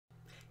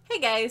Hey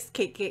guys,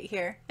 KateCate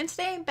here, and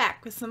today I'm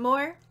back with some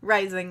more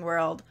Rising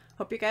World.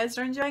 Hope you guys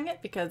are enjoying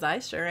it because I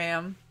sure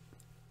am.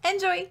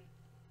 Enjoy!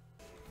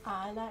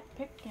 I like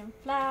picking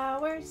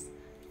flowers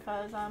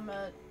because I'm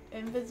an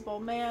invisible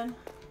man.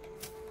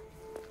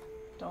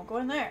 Don't go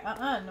in there.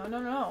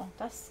 No.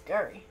 That's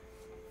scary.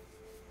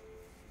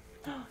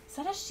 Is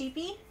that a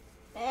sheepy?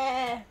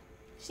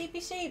 Sheepy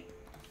sheep.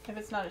 If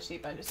it's not a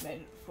sheep, I just made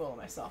a fool of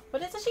myself.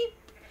 But it's a sheep.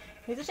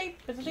 It's a sheep.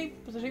 It's a sheep.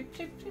 It's a sheep.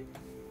 Sheep.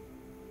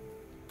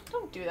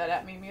 Don't do that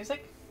at me,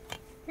 music.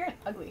 You're an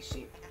ugly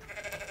sheep.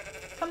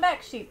 Come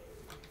back, sheep.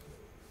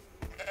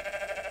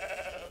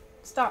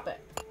 Stop it.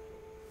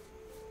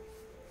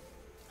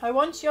 I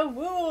want your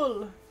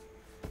wool.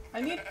 I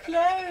need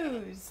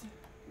clothes.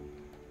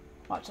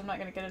 Watch, I'm not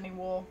gonna get any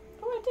wool.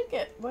 Oh, I did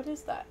get. What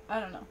is that? I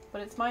don't know, but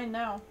it's mine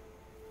now.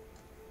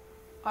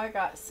 I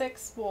got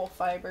 6 wool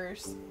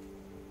fibers.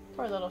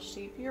 Poor little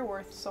sheep. You're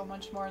worth so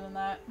much more than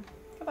that.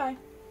 Goodbye.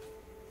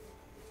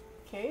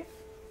 Cave?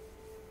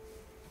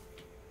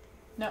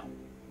 No.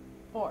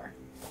 Or.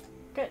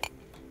 Good.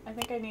 I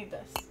think I need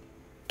this.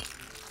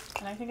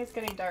 And I think it's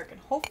getting dark, and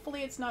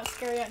hopefully it's not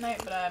scary at night,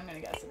 but I'm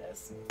gonna guess it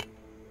is.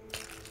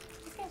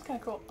 This game's kind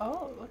of cool.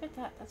 Oh, look at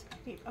that. That's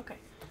pretty deep. Okay.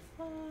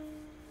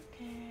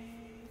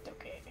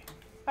 Okay.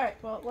 Alright,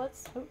 well,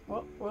 let's...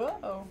 Oh,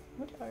 whoa.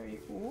 What are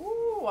you?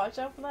 Ooh, watch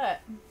out for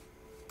that.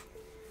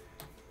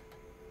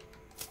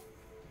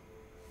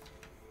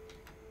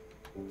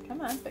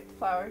 Come on, pick the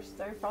flowers.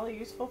 They're probably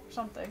useful for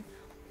something.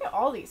 Look at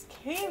all these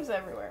caves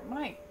everywhere.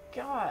 My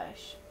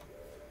gosh.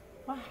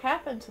 What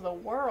happened to the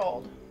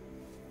world?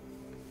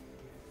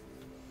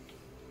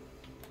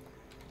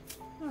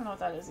 I don't know what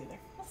that is either.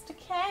 Mr.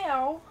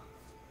 Cow!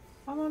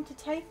 I want to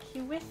take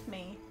you with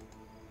me.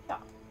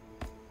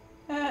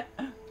 Yeah.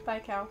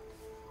 Bye, cow.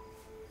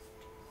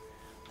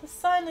 The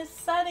sun is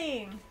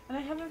setting, and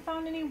I haven't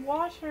found any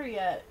water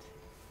yet.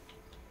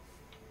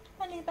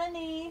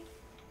 Bunny.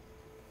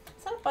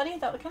 Is that a bunny?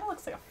 That kind of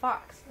looks like a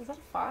fox. Is that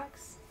a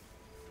fox?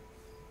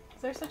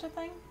 Is there such a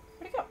thing?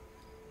 Where'd it go?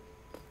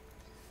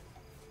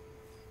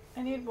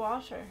 I need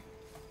water.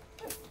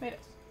 Oh, tomatoes.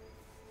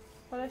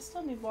 But I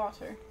still need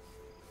water.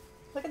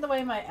 Look at the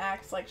way my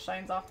axe like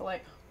shines off the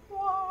light.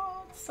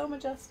 Whoa, it's so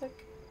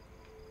majestic.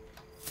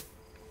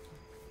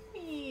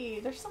 Eee,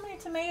 there's so many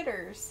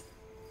tomatoes.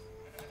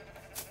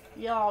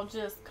 Y'all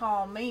just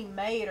call me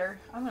Mater.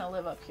 I'm gonna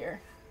live up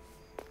here.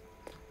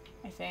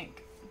 I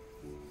think.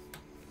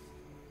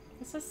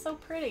 This is so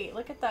pretty.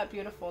 Look at that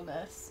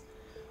beautifulness.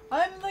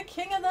 I'm the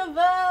king of the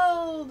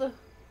world!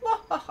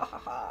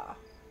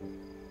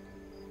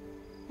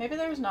 Maybe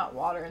there's not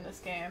water in this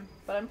game,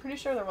 but I'm pretty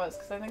sure there was,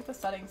 because I think the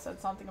settings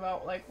said something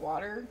about, like,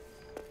 water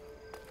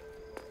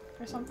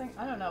or something.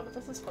 I don't know, but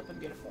this is flippin'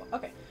 beautiful.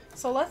 Okay,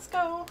 so let's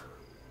go,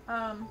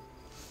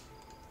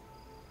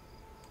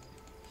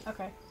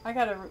 okay, I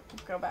gotta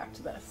go back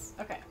to this.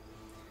 Okay.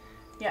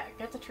 Yeah,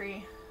 get the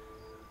tree.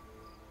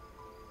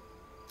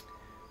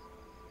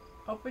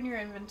 Open your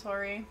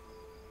inventory.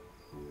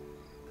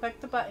 Click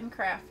the button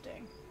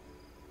crafting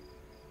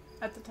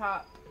at the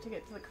top to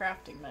get to the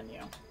crafting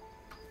menu.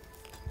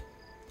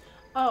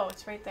 Oh,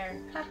 it's right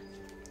there. Ha!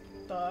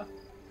 Duh.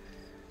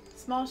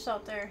 Small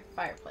shelter,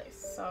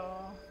 fireplace. So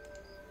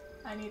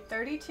I need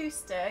 32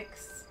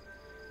 sticks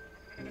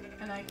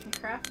and I can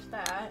craft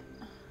that.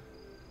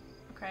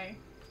 Okay.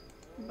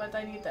 But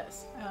I need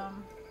this.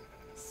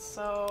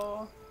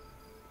 So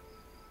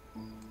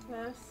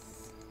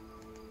this.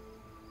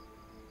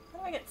 How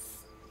do I get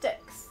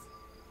sticks?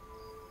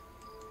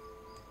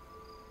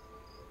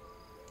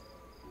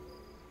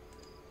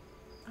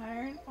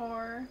 Iron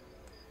ore.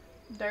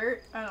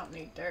 Dirt. I don't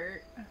need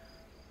dirt.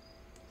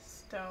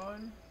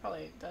 Stone.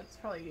 That's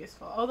probably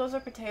useful. Oh, those are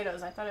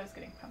potatoes. I thought I was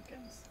getting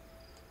pumpkins.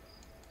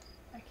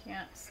 I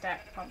can't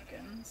stack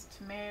pumpkins.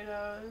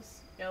 Tomatoes.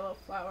 Yellow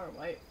flower.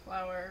 White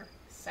flower.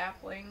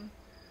 Sapling.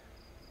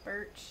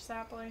 Birch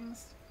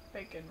saplings.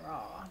 Bacon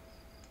raw.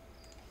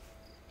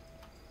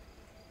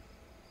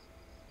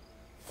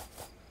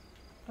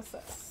 What's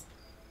this?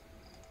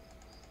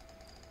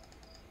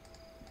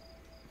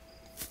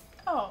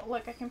 Oh,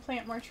 look, I can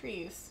plant more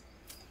trees.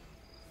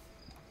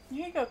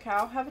 Here you go,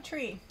 cow. Have a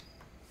tree.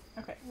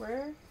 Okay,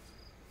 where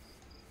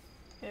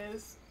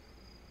is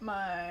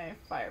my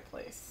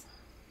fireplace?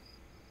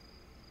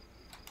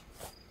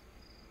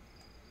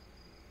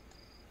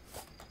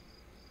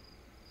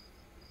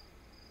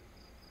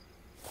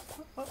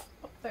 Oh,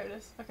 there it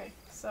is. Okay,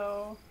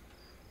 so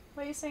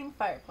placing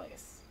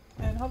fireplace.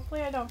 And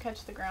hopefully I don't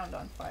catch the ground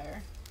on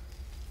fire.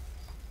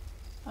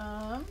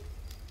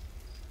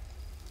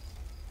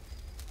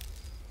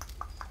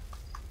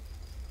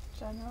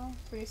 General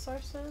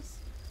resources.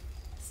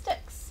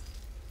 Sticks.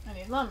 I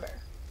need lumber.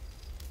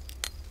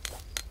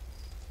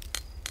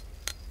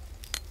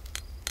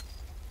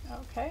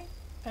 Okay,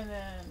 and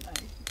then I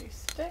can do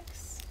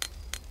sticks.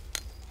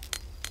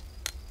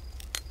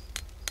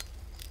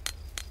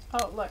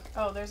 Oh, look.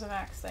 Oh, there's an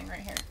axe thing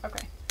right here.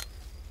 Okay.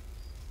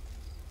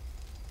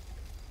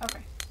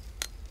 Okay.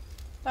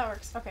 That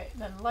works. Okay,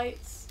 then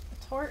lights, a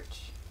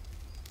torch,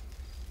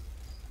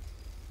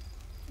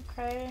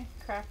 Okay,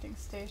 crafting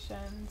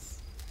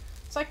stations.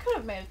 So I could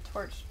have made a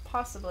torch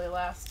possibly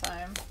last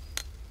time.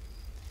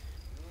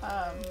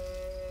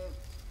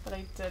 But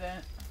I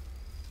didn't.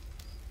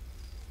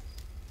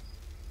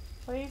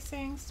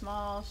 Placing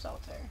small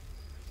shelter.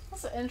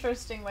 That's an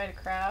interesting way to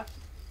craft.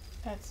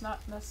 It's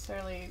not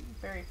necessarily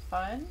very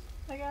fun,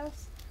 I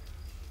guess.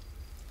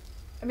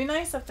 It'd be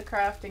nice if the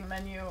crafting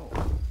menu...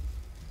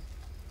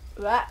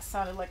 That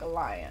sounded like a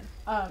lion.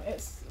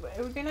 It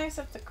would be nice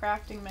if the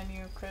crafting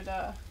menu could,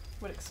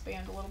 would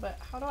expand a little bit.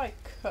 How do I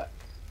cook?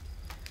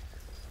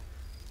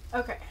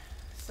 Okay,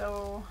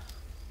 so...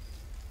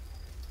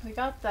 We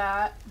got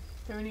that.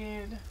 Do we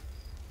need...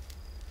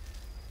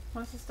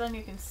 Once it's done,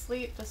 you can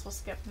sleep. This will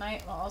skip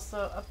night. We'll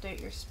also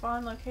update your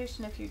spawn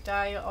location. If you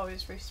die, you'll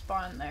always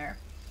respawn there.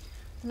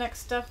 The next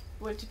step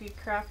would to be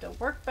craft a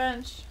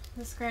workbench.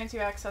 This grants you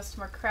access to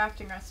more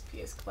crafting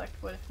recipes.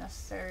 Collect wood if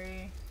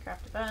necessary.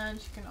 Craft a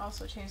bench. You can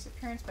also change the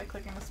appearance by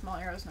clicking the small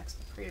arrows next to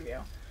the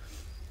preview.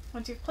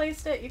 Once you've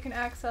placed it, you can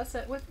access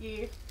it with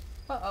E.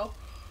 Uh-oh.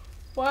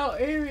 While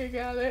aiming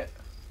at it,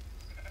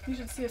 you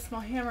should see a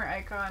small hammer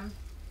icon.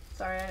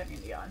 Sorry, I didn't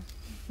mean to yawn.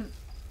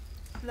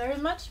 There are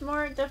much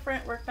more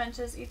different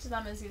workbenches. Each of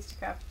them is used to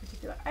craft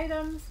particular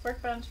items.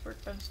 Workbench,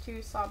 workbench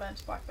 2, saw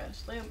bench, block bench,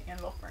 loom,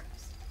 anvil,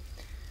 furnace.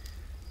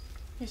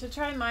 You should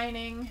try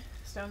mining.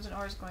 Stones and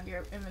ores go into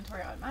your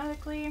inventory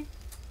automatically.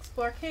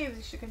 Explore caves.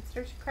 You should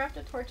consider to craft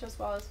a torch as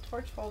well as a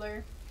torch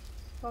holder.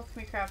 Both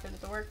can be crafted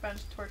at the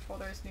workbench. Torch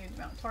holders need to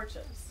mount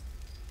torches.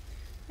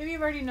 Maybe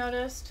you've already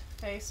noticed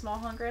a small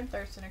hunger and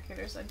thirst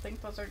indicators. I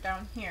think those are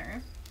down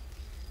here.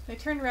 When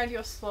they turn red,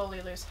 you'll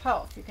slowly lose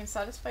health. You can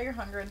satisfy your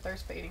hunger and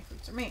thirst by eating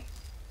fruits or meat.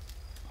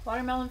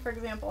 Watermelon, for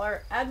example,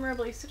 are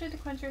admirably suited to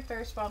quench your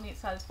thirst while meat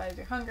satisfies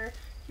your hunger.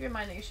 Keep in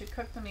mind that you should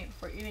cook the meat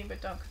before eating,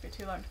 but don't cook it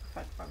too long to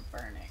prevent it from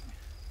burning.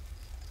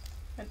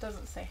 It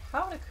doesn't say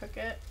how to cook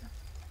it.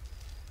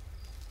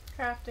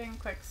 Crafting,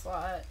 quick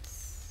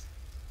slots.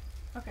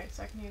 Okay,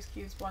 so I can use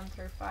keys 1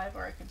 through 5,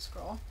 or I can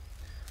scroll.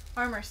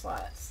 Armor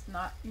slots,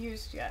 not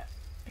used yet.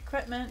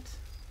 Equipment,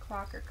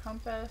 clock or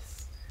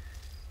compass.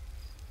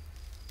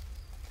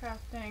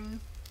 Crafting.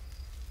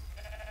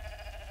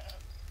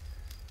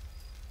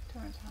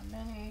 Turns how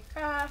many.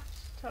 Craft.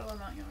 Total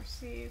amount you'll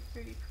receive.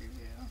 3D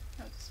preview.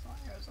 Note the small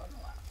arrows on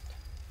the left.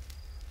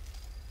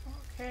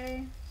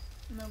 Okay.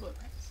 No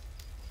blueprints.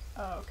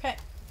 Okay.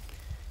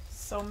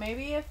 So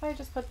maybe if I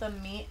just put the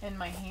meat in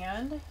my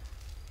hand.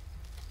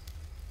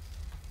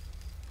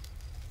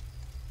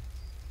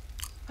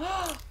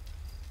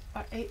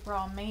 I ate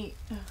raw meat.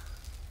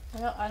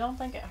 Well, I don't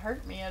think it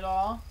hurt me at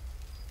all.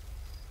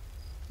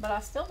 But I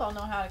still don't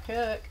know how to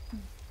cook.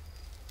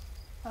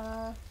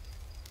 I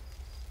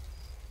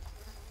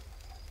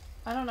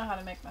don't know how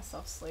to make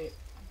myself sleep.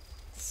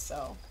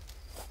 So,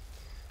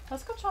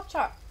 let's go chop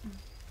chop.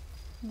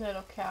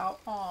 Little cow.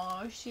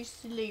 Aw, she's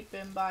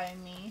sleeping by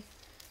me.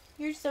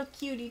 You're so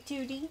cutie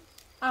tootie.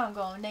 I'm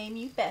gonna name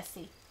you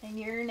Bessie. And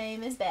your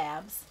name is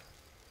Babs.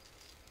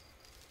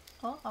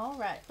 Oh,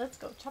 alright. Let's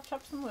go chop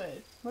chop some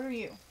wood. What are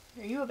you?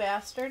 Are you a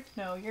bastard?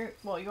 No, you're...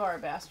 Well, you are a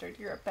bastard.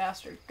 You're a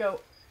bastard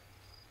goat.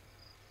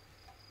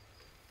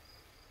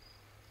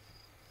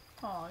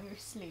 Oh, you're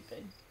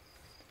sleeping.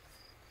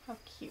 How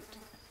cute.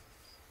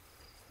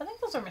 I think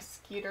those are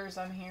mosquitoes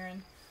I'm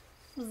hearing.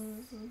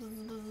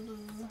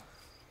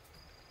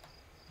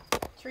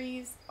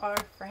 Trees are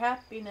for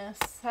happiness.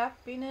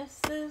 Happiness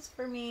is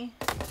for me.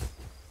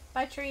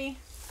 Bye, tree.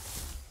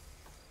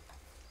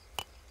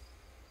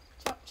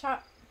 Chop,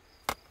 chop.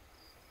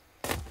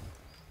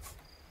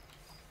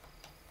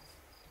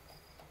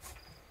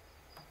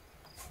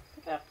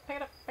 Pick it up, pick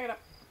it up, pick it up.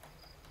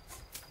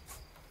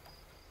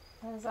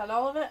 Is that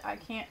all of it? I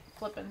can't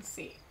flip and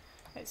see.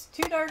 It's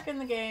too dark in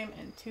the game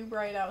and too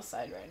bright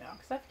outside right now.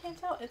 Because I can't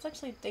tell. It's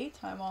actually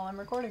daytime while I'm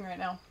recording right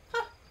now.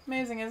 Huh.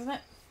 Amazing, isn't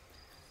it?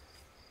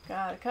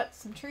 Gotta cut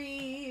some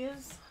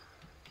trees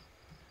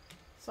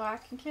so I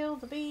can kill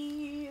the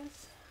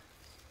bees.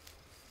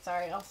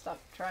 Sorry, I'll stop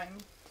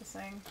trying to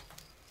sing.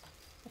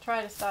 I'll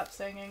try to stop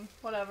singing.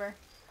 Whatever.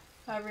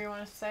 However you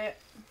want to say it.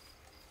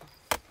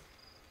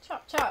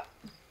 Chop, chop.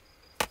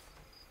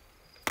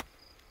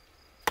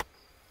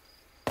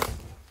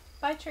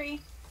 Bye, tree.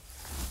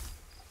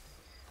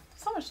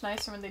 So much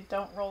nicer when they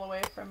don't roll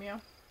away from you.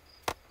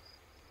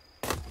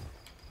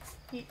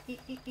 Eat,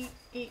 eat, eat, eat,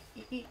 eat,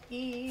 eat, eat,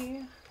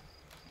 eat.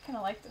 I kind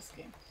of like this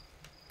game.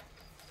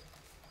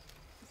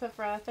 Except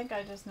for I think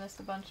I just missed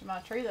a bunch of my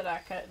tree that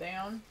I cut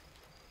down.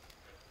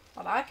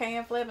 But I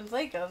can't flip and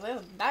see because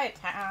it's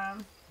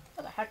nighttime.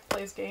 Who the heck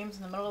plays games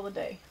in the middle of the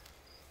day?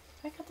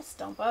 Can I cut the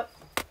stump up?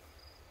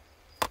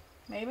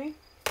 Maybe?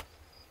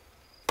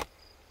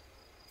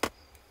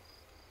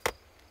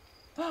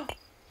 Oh,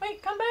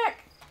 wait, come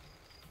back!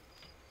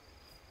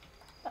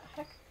 What the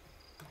heck?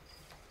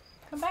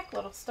 Come back,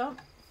 little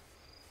stump.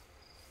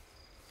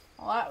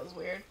 Well, that was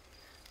weird.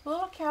 The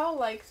little cow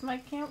likes my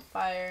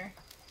campfire.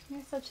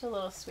 You're such a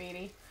little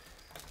sweetie.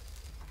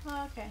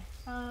 Okay,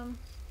 I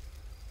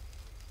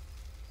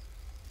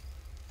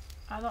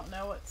don't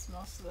know what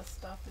most of this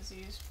stuff is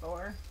used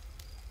for.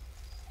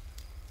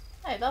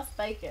 Hey, that's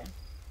bacon.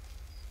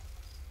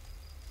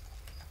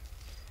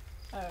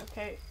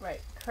 Okay, right.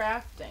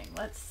 Crafting.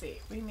 Let's see.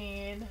 We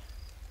need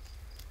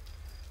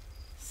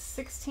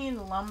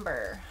 16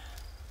 lumber.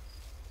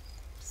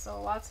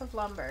 So lots of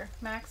lumber.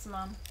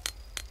 Maximum.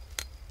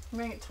 I'm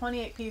gonna get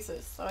 28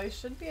 pieces, so I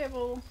should be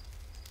able...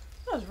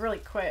 That was really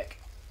quick.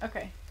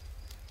 Okay.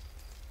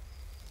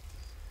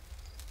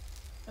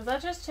 Does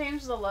that just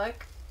change the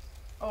look?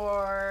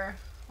 Or...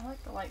 I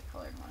like the light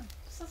colored one.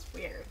 This is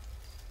weird.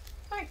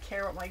 I don't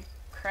care what my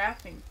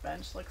crafting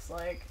bench looks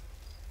like.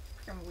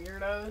 Freaking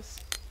weirdos.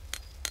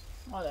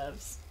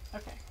 Whatevs.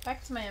 Okay,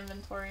 back to my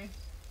inventory.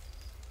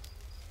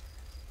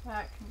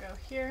 That can go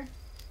here.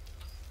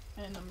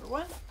 And number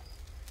 1,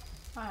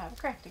 I have a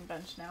crafting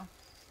bench now.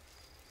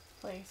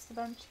 Place the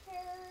bench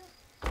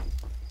here.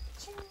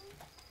 Ching.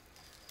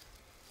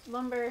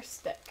 Lumber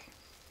stick.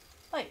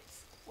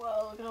 Lights.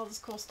 Whoa, look at all this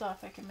cool stuff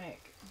I can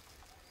make.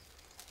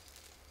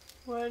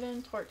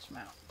 Wooden torch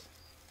mount.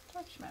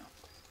 Torch mount.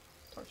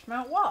 Torch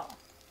mount wall.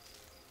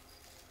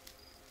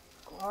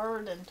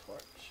 Garden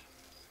torch.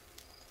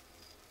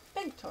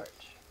 Big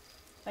torch.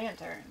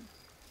 Lantern.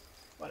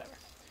 Whatever.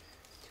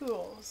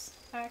 Tools.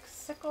 Axe,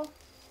 sickle.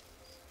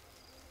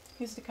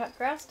 Used to cut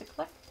grass to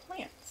collect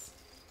plants.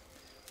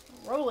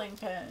 Rolling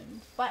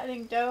pin.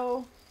 Flattening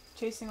dough.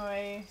 Chasing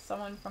away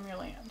someone from your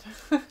land.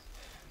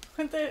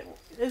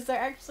 Is there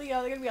actually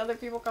going to be other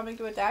people coming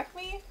to attack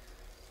me?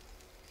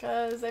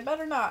 Because they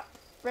better not.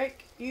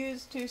 Rake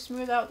used to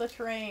smooth out the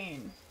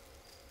terrain.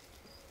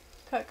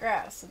 Cut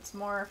grass. It's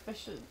more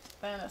efficient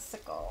than a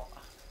sickle.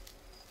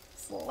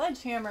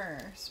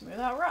 Sledgehammer. Smooth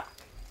out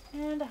rock.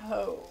 And a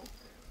hoe.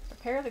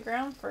 Prepare the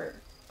ground for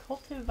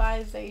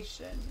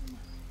cultivation.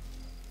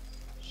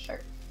 Sure.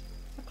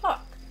 A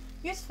clock.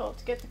 Useful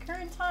to get the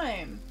current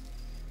time.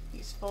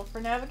 Useful for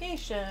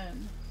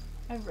navigation.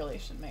 I really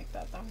should make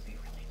that. That would be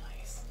really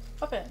nice.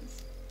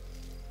 Weapons.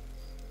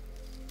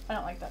 I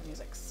don't like that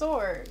music.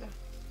 Sword.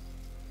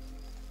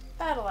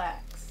 Battle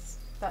axe.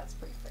 That's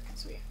pretty freaking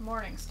sweet.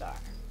 Morning star.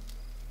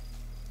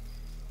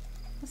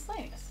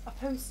 Miscellaneous. A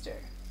poster.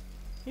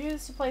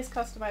 Used to place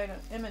custom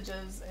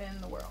images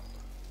in the world.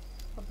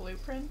 A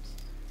blueprint.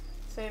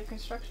 Save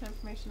construction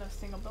information of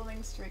single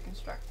buildings to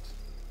reconstruct.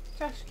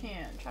 Trash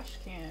can.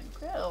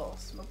 Grill.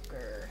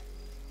 Smoker.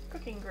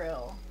 Cooking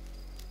grill.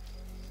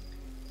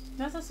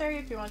 Necessary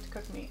if you want to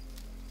cook meat.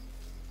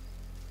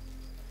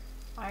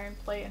 Iron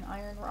plate and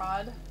iron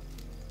rod.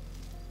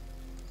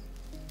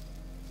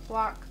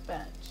 Block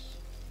bench.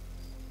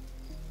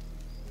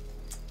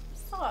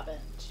 Saw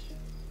bench.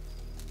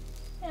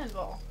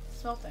 Anvil.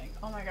 Smelting.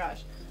 Oh my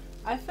gosh.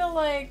 I feel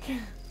like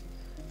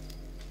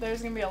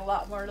there's gonna be a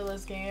lot more to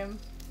this game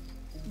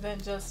than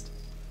just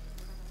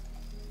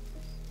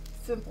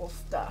simple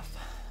stuff.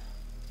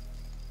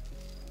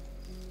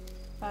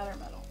 Ladder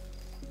metal.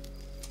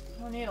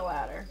 I don't need a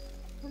ladder.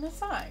 And a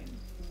sign.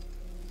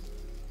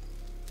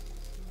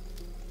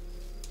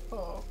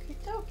 Okie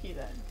dokie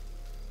then.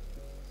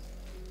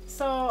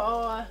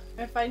 So,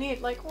 if I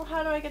need, like, well,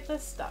 how do I get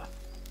this stuff?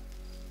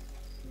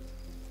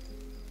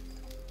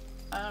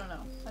 I don't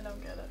know. I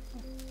don't get it.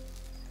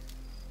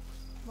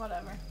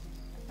 Whatever.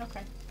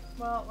 Okay.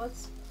 Well,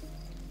 let's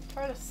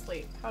try to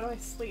sleep. How do I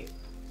sleep?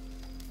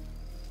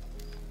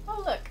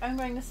 Oh, look. I'm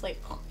going to sleep.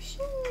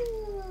 Shoo!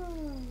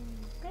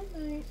 Good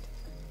night.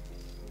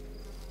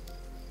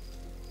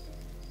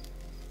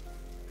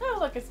 Oh,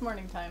 look. It's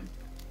morning time.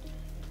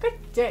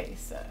 Good day,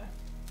 sir.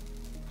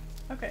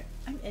 Okay.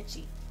 I'm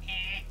itchy.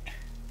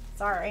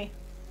 Sorry.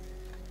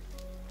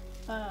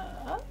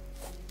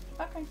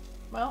 Okay.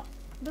 Well,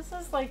 this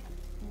is, like,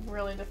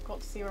 really difficult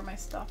to see where my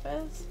stuff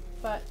is,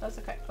 but that's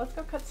okay. Let's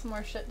go cut some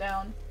more shit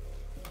down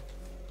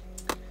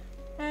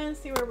and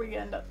see where we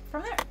end up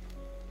from there.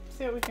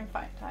 See what we can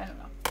find. I don't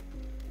know.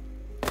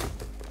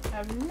 I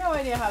have no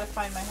idea how to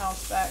find my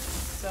house back,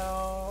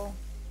 so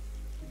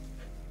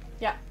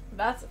yeah,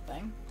 that's a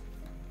thing.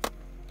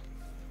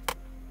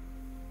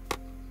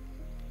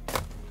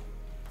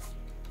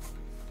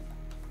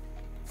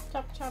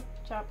 Chop, chop,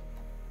 chop.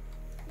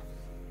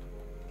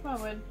 Come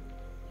on, wood.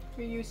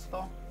 You're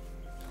useful.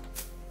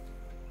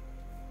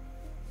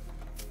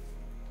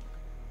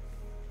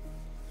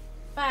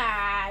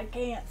 Ah, I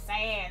can't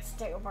say it's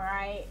too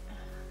bright.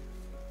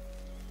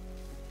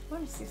 I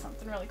want to see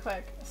something really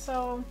quick.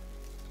 So,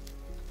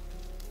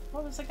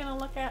 what was I gonna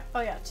look at?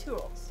 Oh yeah,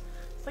 tools.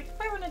 It's like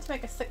if I wanted to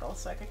make a sickle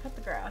so I could cut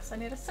the grass, I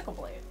need a sickle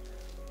blade.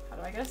 How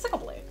do I get a sickle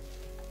blade?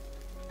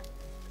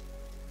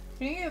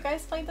 Do you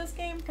guys played this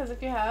game? Because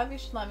if you have, you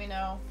should let me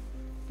know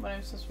what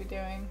I'm supposed to be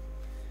doing.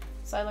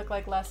 So I look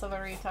like less of a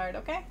retard,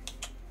 okay?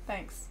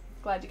 Thanks.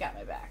 Glad you got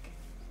my back.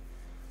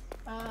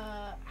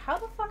 How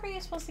the fuck are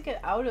you supposed to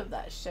get out of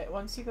that shit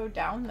once you go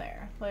down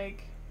there?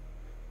 Like,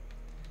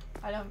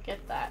 I don't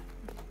get that.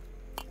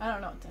 I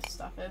don't know what this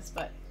stuff is,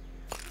 but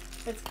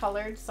it's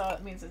colored, so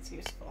it means it's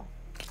useful.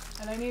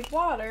 And I need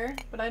water,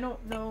 but I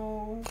don't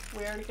know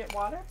where to get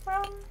water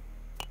from.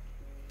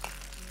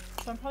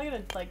 So I'm probably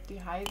gonna, like,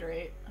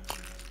 dehydrate.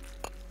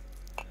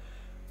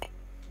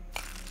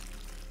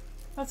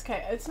 That's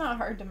okay. It's not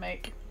hard to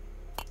make.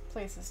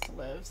 places to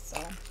live, so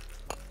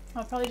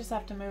I'll probably just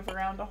have to move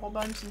around a whole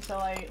bunch until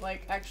I,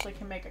 like, actually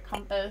can make a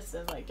compass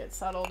and, like, get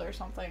settled or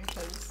something,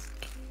 because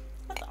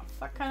what the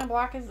fuck kind of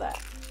block is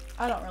that?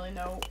 I don't really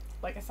know.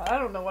 Like I said, I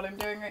don't know what I'm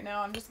doing right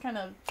now. I'm just kind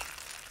of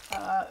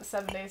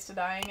 7 days to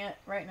dying it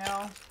right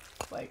now.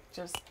 Like,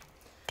 just,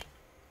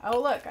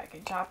 oh look, I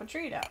can chop a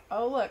tree down.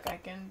 Oh look, I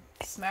can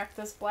smack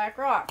this black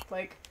rock.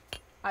 Like,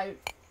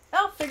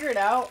 I'll figure it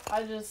out.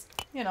 I just,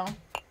 you know,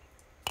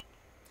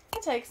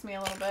 it takes me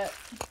a little bit.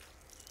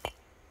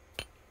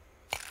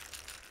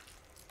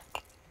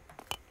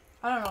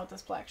 I don't know what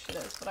this black shit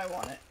is, but I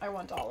want it. I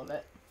want all of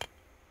it.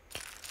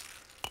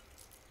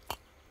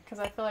 Because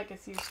I feel like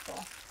it's useful.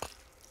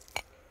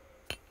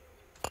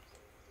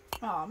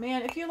 Oh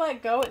man, if you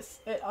let go,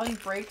 it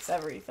unbreaks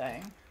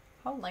everything.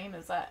 How lame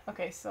is that?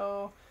 Okay,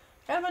 so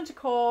got a bunch of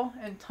coal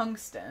and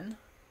tungsten.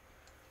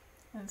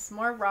 And some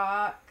more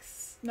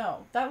rocks.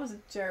 No, that was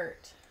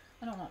dirt.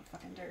 I don't want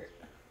fucking dirt.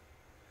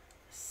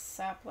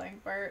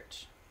 Sapling,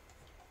 birch.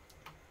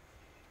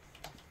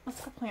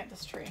 Let's go plant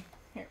this tree.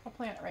 Here, I'll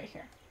plant it right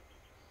here.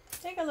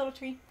 Take a little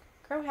tree.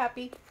 Grow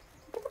happy.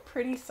 Look at the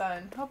pretty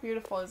sun. How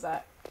beautiful is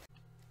that?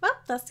 Well,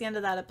 that's the end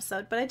of that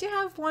episode, but I do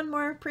have one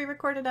more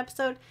pre-recorded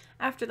episode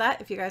after that.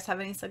 If you guys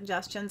have any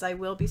suggestions, I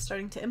will be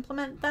starting to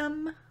implement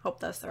them. Hope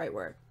that's the right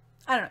word.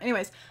 I don't know.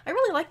 Anyways, I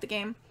really like the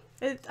game.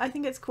 I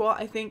think it's cool.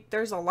 I think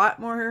there's a lot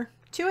more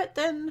to it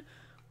than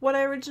what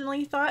I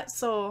originally thought,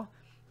 so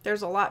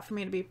there's a lot for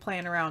me to be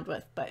playing around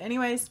with. But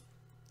anyways,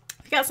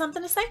 if you got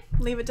something to say,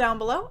 leave it down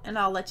below, and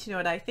I'll let you know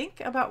what I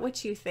think about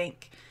what you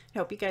think. I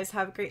hope you guys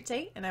have a great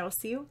day, and I will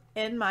see you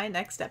in my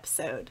next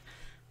episode.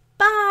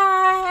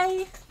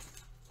 Bye!